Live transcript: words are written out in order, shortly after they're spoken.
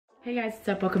Hey guys, what's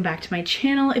up? Welcome back to my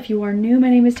channel. If you are new, my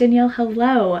name is Danielle.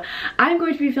 Hello. I'm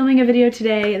going to be filming a video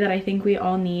today that I think we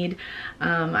all need.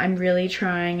 I'm really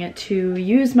trying to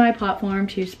use my platform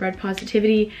to spread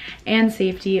positivity and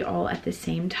safety all at the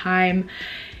same time.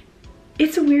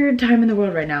 It's a weird time in the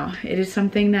world right now. It is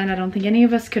something that I don't think any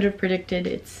of us could have predicted.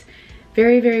 It's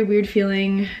very, very weird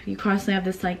feeling. You constantly have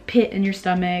this like pit in your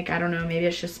stomach. I don't know, maybe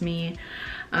it's just me.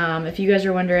 If you guys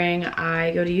are wondering,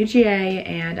 I go to UGA,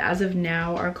 and as of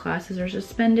now our classes are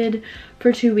suspended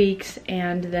for 2 weeks,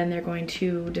 and then they're going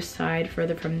to decide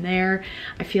further from there.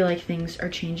 I feel like things are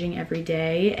changing every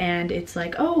day, and it's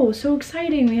like, oh, so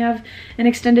exciting, we have an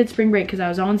extended spring break, because I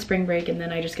was on spring break and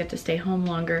then I just get to stay home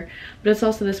longer. But it's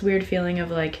also this weird feeling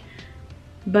of like,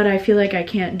 but I feel like I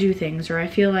can't do things, or I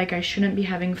feel like I shouldn't be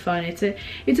having fun. It's a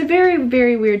very,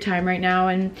 very weird time right now,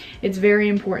 and it's very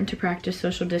important to practice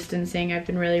social distancing. I've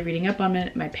been really reading up on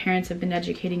it. My parents have been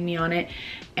educating me on it,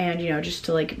 and you know, just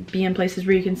to like be in places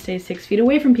where you can stay 6 feet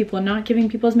away from people and not giving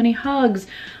people as many hugs,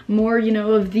 more, you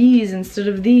know, of these instead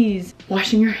of these.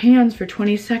 Washing your hands for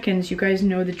 20 seconds, you guys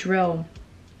know the drill.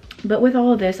 But with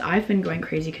all of this, I've been going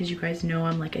crazy because you guys know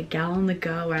I'm like a gal on the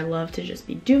go. I love to just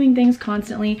be doing things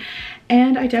constantly,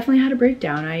 and I definitely had a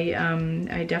breakdown.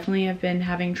 I definitely have been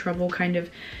having trouble kind of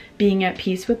being at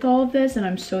peace with all of this, and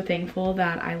I'm so thankful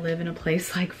that I live in a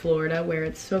place like Florida where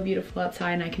it's so beautiful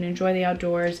outside and I can enjoy the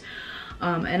outdoors.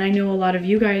 And I know a lot of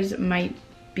you guys might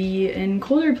be in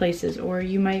colder places, or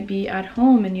you might be at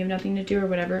home and you have nothing to do, or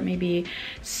whatever it may be.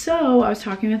 So I was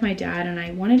talking with my dad, and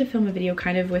I wanted to film a video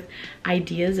kind of with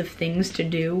ideas of things to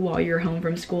do while you're home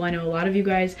from school. I know a lot of you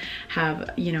guys have,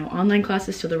 you know, online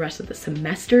classes till the rest of the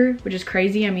semester, which is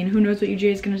crazy. I mean, who knows what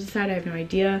UGA is going to decide? I have no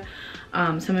idea.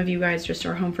 Some of you guys just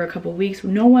are home for a couple weeks.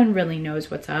 No one really knows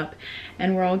what's up,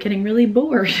 and we're all getting really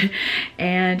bored.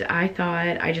 And I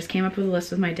thought, I just came up with a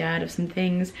list with my dad of some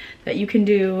things that you can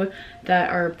do that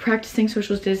are practicing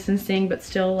social distancing but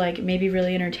still like maybe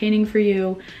really entertaining for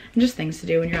you, and just things to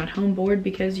do when you're at home bored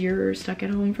because you're stuck at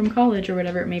home from college or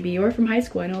whatever it may be, or from high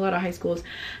school. I know a lot of high schools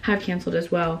have canceled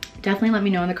as well. Definitely let me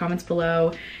know in the comments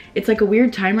below. It's like a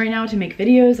weird time right now to make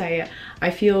videos.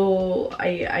 I feel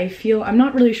I'm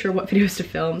not really sure what videos to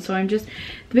film, so I'm just,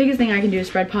 the biggest thing I can do is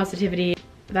spread positivity.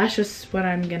 That's just what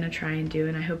I'm gonna try and do,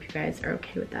 and I hope you guys are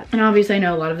okay with that. And obviously I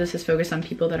know a lot of this is focused on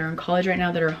people that are in college right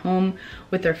now, that are home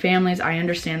with their families. I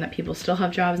understand that people still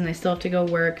have jobs and they still have to go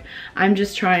work. I'm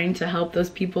just trying to help those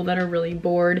people that are really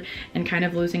bored and kind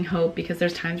of losing hope, because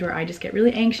there's times where I just get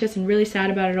really anxious and really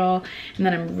sad about it all, and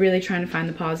then I'm really trying to find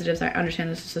the positives. I understand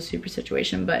this is a super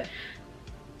situation, but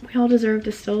we all deserve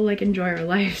to still like enjoy our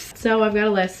lives. So I've got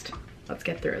a list. Let's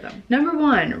get through them. Number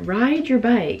 1, ride your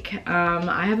bike.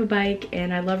 I have a bike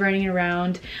and I love riding it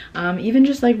around. Even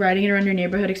just like riding it around your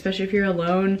neighborhood, especially if you're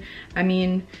alone. I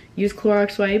mean, use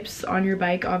Clorox wipes on your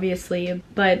bike, obviously.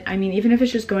 But I mean, even if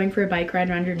it's just going for a bike ride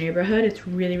around your neighborhood, it's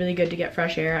really, really good to get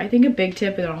fresh air. I think a big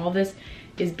tip in all of this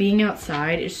is being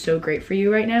outside is so great for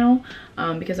you right now,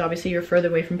 because obviously you're further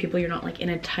away from people. You're not like in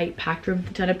a tight packed room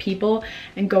with a ton of people,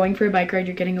 and going for a bike ride,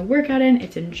 you're getting a workout in.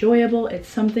 It's enjoyable, it's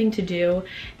something to do,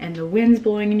 and the wind's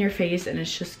blowing in your face, and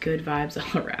it's just good vibes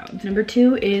all around. Number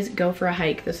 2 is go for a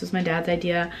hike. This was my dad's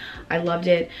idea. I loved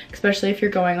it, especially if you're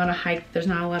going on a hike there's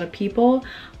not a lot of people.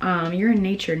 You're in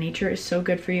nature. Nature is so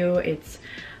good for you. It's,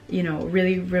 you know,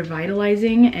 really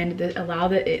revitalizing, and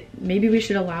maybe we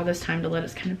should allow this time to let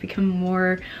us kind of become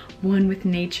more one with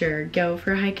nature. Go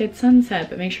for a hike at sunset,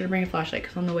 but make sure to bring a flashlight,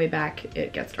 because on the way back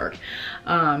it gets dark.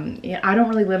 Yeah, I don't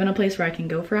really live in a place where I can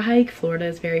go for a hike. Florida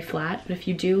is very flat, but if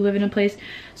you do live in a place,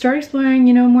 start exploring,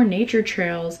 you know, more nature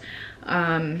trails.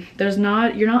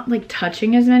 You're not like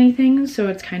touching as many things, so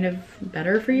it's kind of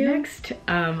better for you. Next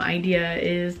idea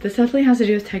is, this definitely has to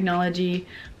do with technology,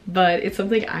 but it's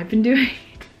something I've been doing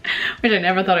which I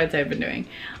never thought I'd say I've been doing.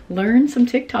 Learn some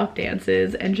TikTok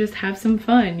dances and just have some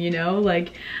fun, you know?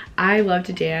 Like, I love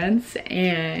to dance,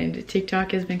 and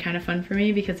TikTok has been kind of fun for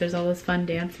me because there's all those fun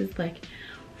dances like,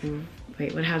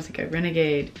 wait, how's it go?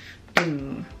 Renegade,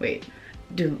 wait,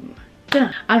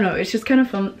 I don't know, it's just kind of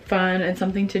fun and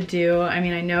something to do. I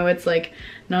mean, I know it's like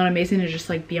not amazing to just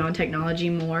like be on technology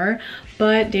more,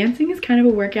 but dancing is kind of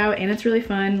a workout and it's really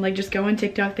fun. Like, just go on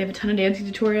TikTok, they have a ton of dancing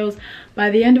tutorials. By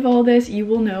the end of all this, you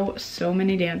will know so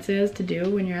many dances to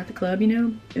do when you're at the club, you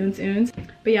know, oons.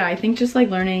 But yeah, I think just like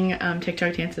learning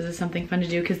TikTok dances is something fun to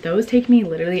do, because those take me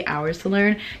literally hours to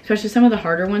learn, especially some of the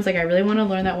harder ones. Like, I really want to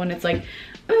learn that one. It's like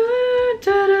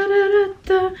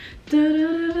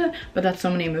but that's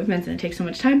so many movements and it takes so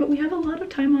much time, but we have a lot of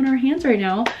time on our hands right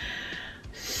now.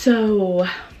 So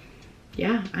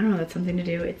yeah, I don't know, that's something to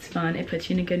do. It's fun, it puts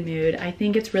you in a good mood. I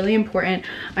think it's really important.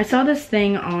 I saw this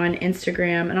thing on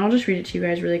Instagram, and I'll just read it to you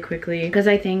guys really quickly, because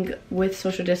I think with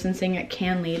social distancing it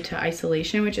can lead to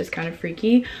isolation, which is kind of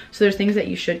freaky. So there's things that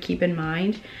you should keep in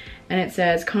mind. And it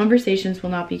says, conversations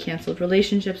will not be canceled,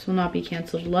 relationships will not be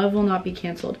canceled, love will not be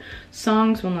canceled,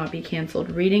 songs will not be canceled,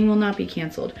 reading will not be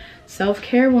canceled,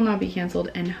 self-care will not be canceled,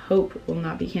 and hope will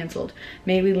not be canceled.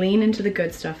 May we lean into the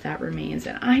good stuff that remains.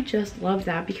 And I just love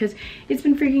that, because it's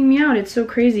been freaking me out. It's so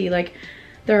crazy. Like,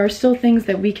 there are still things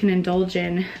that we can indulge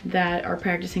in that are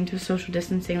practicing to social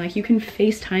distancing. Like, you can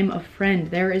FaceTime a friend.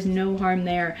 There is no harm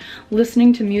there.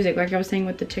 Listening to music, like I was saying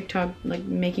with the TikTok, like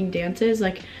making dances,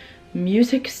 like,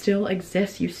 music still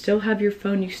exists. You still have your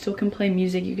phone, you still can play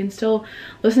music, you can still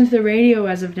listen to the radio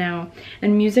as of now.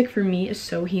 And music for me is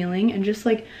so healing. And just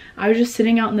like, I was just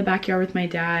sitting out in the backyard with my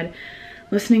dad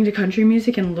listening to country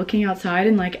music and looking outside,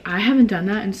 and like, I haven't done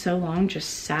that in so long.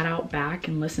 Just sat out back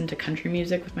and listened to country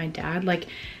music with my dad. Like,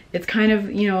 it's kind of,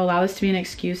 you know, allow this to be an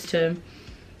excuse to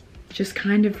just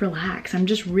kind of relax. I'm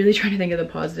just really trying to think of the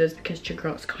positives, because your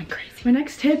girl is going crazy. My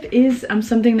next tip is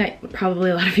something that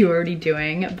probably a lot of you are already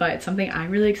doing, but something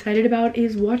I'm really excited about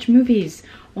is watch movies.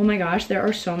 Oh my gosh, there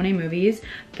are so many movies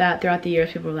that throughout the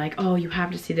years people are like, oh, you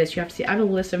have to see this, you have to see. I have a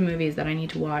list of movies that I need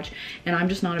to watch, and I'm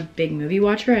just not a big movie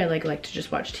watcher. I like to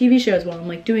just watch TV shows while I'm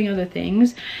like doing other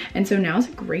things. And so now's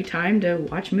a great time to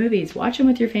watch movies. Watch them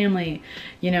with your family,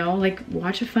 you know, like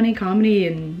watch a funny comedy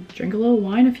and drink a little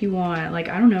wine if you want. Like,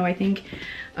 I don't know, I think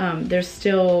there's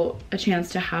still a chance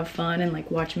to have fun and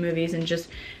like watch movies, and just,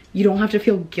 you don't have to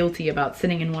feel guilty about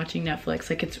sitting and watching Netflix.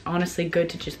 Like, it's honestly good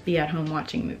to just be at home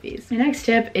watching movies. My next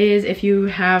tip is, if you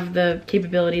have the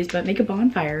capabilities, but make a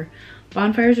bonfire.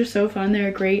 Bonfires are so fun. They're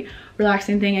a great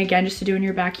relaxing thing, again, just to do in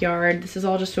your backyard. This is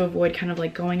all just to avoid kind of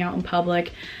like going out in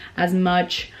public as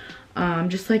much.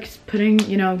 Just like putting,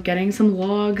 you know, getting some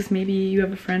logs. Maybe you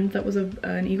have a friend that was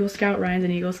an Eagle Scout. Ryan's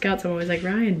an Eagle Scout, so I'm always like,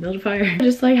 Ryan, build a fire.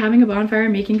 Just like having a bonfire,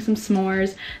 making some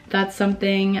s'mores. That's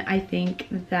something I think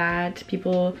that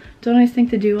people don't always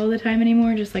think to do all the time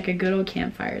anymore. Just like a good old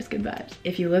campfire is good vibes.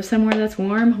 If you live somewhere that's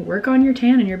warm, work on your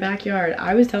tan in your backyard.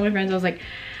 I always tell my friends, I was like,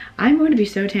 I'm going to be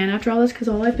so tan after all this, because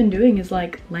all I've been doing is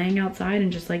like laying outside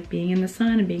and just like being in the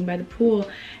sun and being by the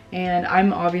pool. And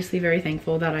I'm obviously very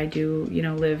thankful that I do, you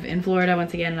know, live in Florida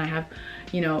once again, and I have,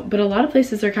 you know, but a lot of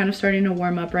places are kind of starting to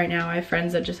warm up right now. I have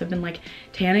friends that just have been like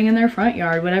tanning in their front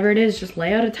yard, whatever it is, just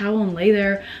lay out a towel and lay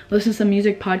there, listen to some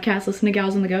music, podcast, listen to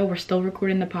Gals on the Go. We're still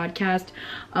recording the podcast,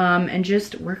 and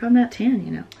just work on that tan,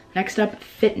 you know. Next up,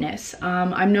 fitness.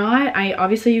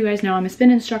 Obviously you guys know I'm a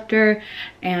spin instructor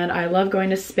and I love going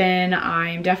to spin.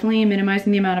 I'm definitely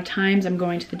minimizing the amount of times I'm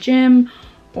going to the gym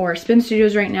or spin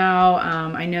studios right now.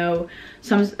 I know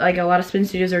like a lot of spin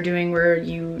studios are doing where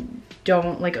you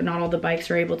don't, like, not all the bikes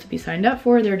are able to be signed up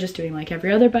for. They're just doing like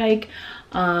every other bike.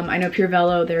 I know Pure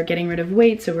Velo, they're getting rid of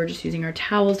weights, so we're just using our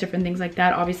towels, different things like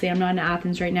that. Obviously I'm not in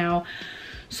Athens right now,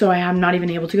 so I am not even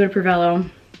able to go to Pure Velo.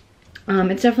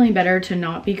 It's definitely better to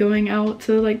not be going out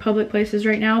to like public places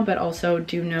right now, but also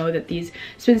do know that these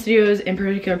spin studios, in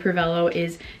particular Pure Velo,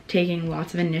 is taking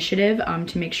lots of initiative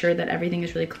to make sure that everything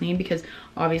is really clean, because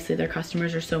obviously their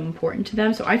customers are so important to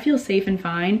them. So I feel safe and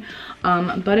fine,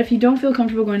 but if you don't feel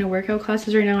comfortable going to workout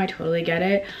classes right now, I totally get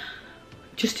it.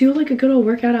 Just do like a good old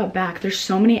workout out back. There's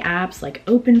so many apps like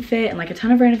OpenFit and like a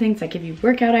ton of random things that give you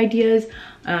workout ideas.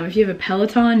 If you have a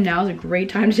Peloton, now's a great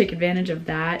time to take advantage of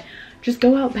that. Just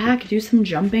go out back, do some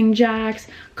jumping jacks,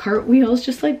 cartwheels,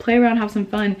 just like play around, have some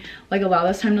fun. Like, allow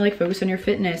this time to like focus on your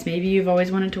fitness. Maybe you've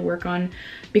always wanted to work on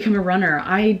become a runner.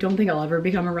 I don't think I'll ever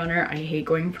become a runner. I hate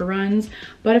going for runs,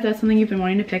 but if that's something you've been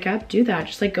wanting to pick up, do that.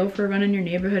 Just like go for a run in your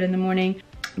neighborhood in the morning.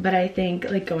 But I think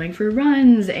like going for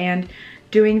runs and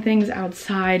doing things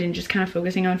outside and just kind of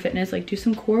focusing on fitness, like do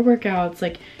some core workouts,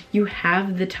 like you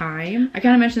have the time. I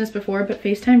kind of mentioned this before, but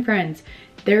FaceTime friends.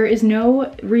 There is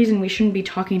no reason we shouldn't be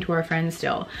talking to our friends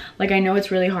still. Like, I know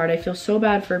it's really hard. I feel so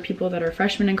bad for people that are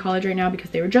freshmen in college right now, because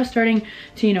they were just starting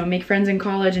to, you know, make friends in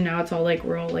college, and now it's all like,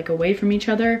 we're all like away from each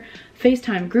other.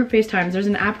 FaceTime, group FaceTimes. There's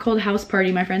an app called House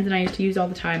Party my friends and I used to use all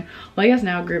the time. Well, I guess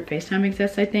now group FaceTime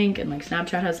exists, I think, and like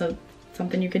Snapchat has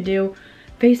something you could do.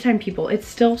 FaceTime people. It's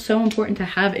still so important to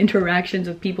have interactions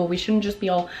with people. We shouldn't just be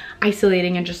all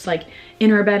isolating and just like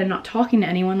in our bed and not talking to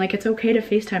anyone. Like, it's okay to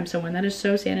FaceTime someone. That is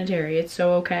so sanitary. It's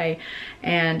so okay.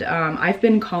 And I've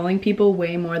been calling people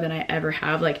way more than I ever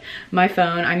have. Like, my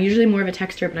phone, I'm usually more of a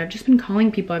texter, but I've just been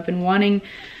calling people. I've been wanting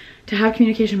to have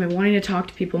communication, I've been wanting to talk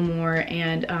to people more,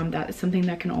 and that is something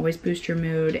that can always boost your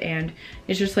mood. And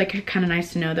it's just like kind of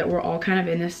nice to know that we're all kind of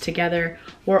in this together.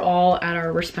 We're all at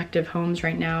our respective homes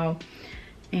right now,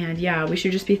 And yeah, we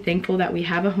should just be thankful that we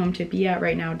have a home to be at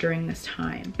right now during this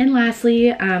time. And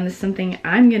lastly, this is something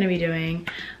I'm gonna be doing,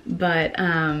 but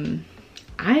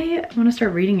I want to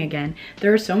start reading again.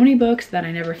 There are so many books that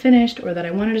I never finished or that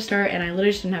I wanted to start, and I literally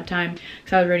just didn't have time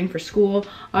because I was reading for school.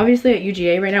 Obviously at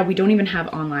UGA right now, we don't even have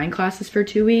online classes for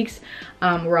 2 weeks.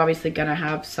 We're obviously gonna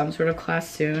have some sort of class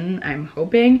soon, I'm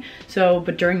hoping. So,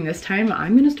 but during this time,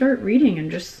 I'm gonna start reading and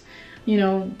just, you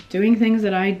know, doing things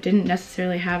that I didn't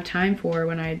necessarily have time for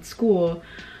when I had school.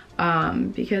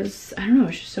 Because I don't know,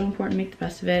 it's just so important to make the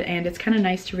best of it, and it's kind of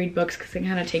nice to read books because it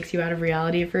kind of takes you out of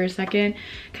reality for a second,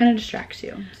 kind of distracts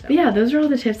you. So. But yeah, those are all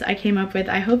the tips I came up with.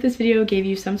 I hope this video gave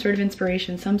you some sort of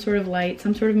inspiration, some sort of light,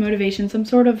 some sort of motivation, some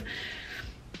sort of,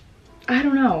 I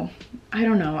don't know. I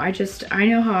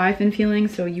know how I've been feeling,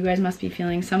 so you guys must be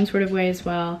feeling some sort of way as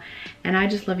well. And I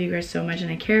just love you guys so much, and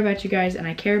I care about you guys, and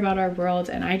I care about our world,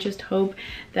 and I just hope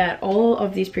that all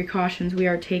of these precautions we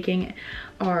are taking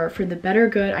are for the better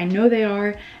good. I know they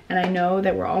are, and I know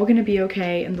that we're all gonna be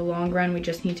okay in the long run. We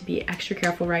just need to be extra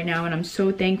careful right now, and I'm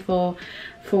so thankful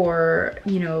for,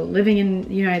 you know, living in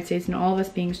the United States and all of us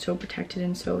being so protected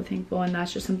and so thankful, and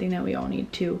that's just something that we all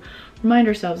need to remind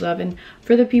ourselves of. And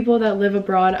for the people that live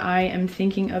abroad, I am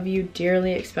thinking of you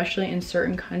dearly, especially in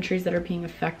certain countries that are being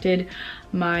affected.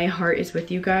 My heart is with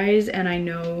you guys, and I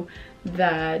know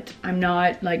that I'm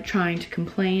not like trying to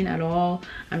complain at all.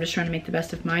 I'm just trying to make the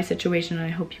best of my situation, and I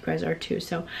hope you guys are too.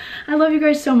 So I love you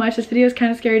guys so much. This video is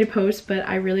kind of scary to post, but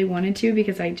I really wanted to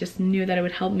because I just knew that it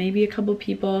would help maybe a couple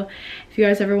people. If you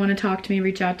guys ever want to talk to me,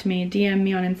 reach out to me, DM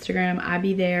me on Instagram. I'll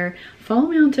be there. Follow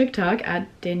me on TikTok at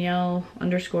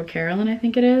Danielle_Carolyn, I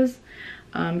think it is,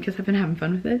 because I've been having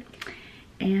fun with it.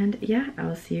 And yeah,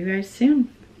 I'll see you guys soon.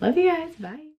 Love you guys. Bye.